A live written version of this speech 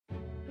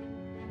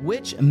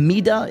Which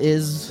midah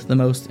is the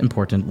most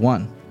important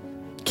one?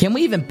 Can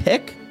we even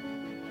pick?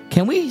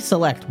 Can we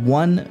select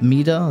one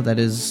midah that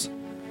is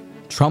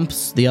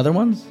trumps the other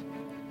ones?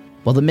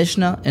 Well, the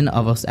Mishnah in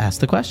Avos asked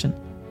the question.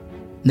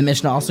 The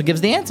Mishnah also gives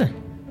the answer.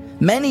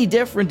 Many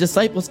different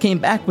disciples came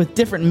back with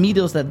different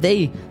midos that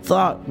they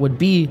thought would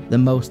be the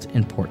most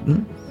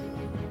important.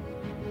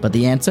 But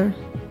the answer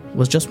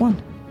was just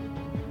one.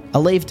 A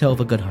leiv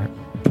tov, a good heart.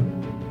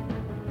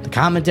 The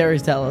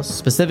commentaries tell us,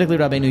 specifically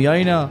Rabbeinu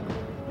Yoina,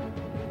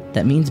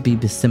 that means be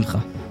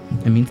b'simcha.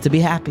 It means to be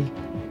happy.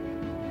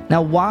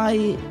 Now,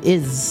 why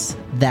is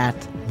that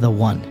the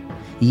one?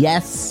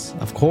 Yes,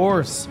 of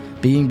course,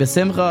 being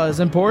b'simcha is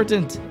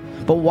important.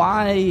 But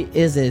why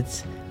is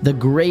it the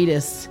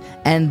greatest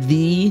and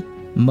the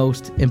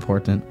most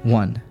important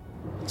one?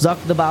 Zak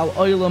the Baal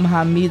Olam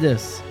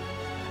HaMidas.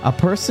 A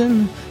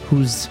person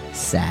who's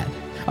sad.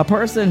 A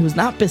person who's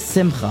not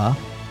b'simcha,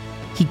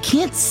 he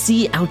can't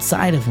see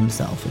outside of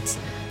himself.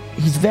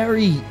 He's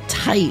very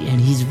tight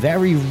and he's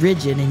very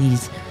rigid and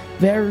he's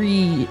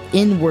very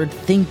inward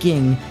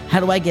thinking. How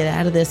do I get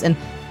out of this? And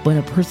when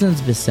a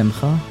person's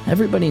b'simcha,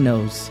 everybody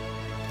knows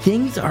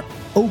things are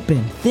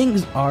open,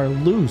 things are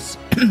loose,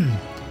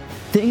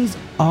 things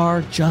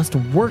are just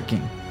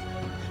working.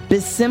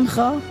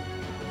 B'simcha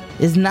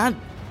is not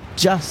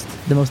just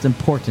the most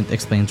important,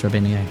 explains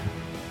Rabbeinu Yoina.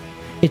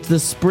 It's the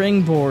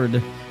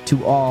springboard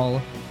to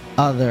all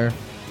other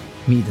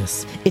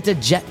midas. It's a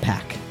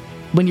jetpack.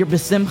 When you're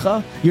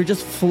b'simcha, you're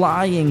just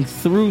flying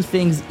through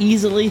things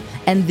easily,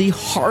 and the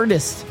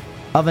hardest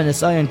of an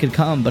nisayon could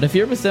come. But if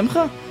you're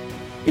b'simcha,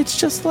 it's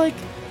just like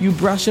you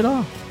brush it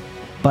off.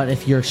 But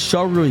if you're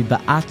sharui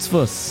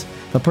ba'atzvus,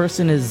 the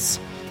person is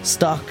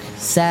stuck,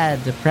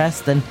 sad,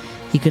 depressed, then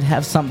he could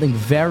have something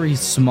very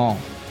small,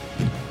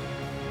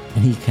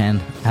 and he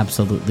can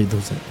absolutely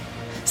lose it.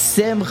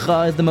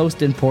 Simcha is the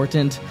most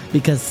important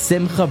because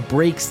Simcha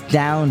breaks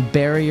down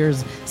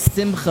barriers,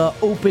 Simcha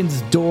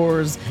opens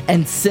doors,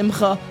 and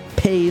Simcha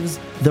paves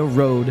the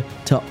road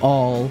to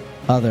all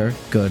other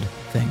good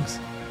things.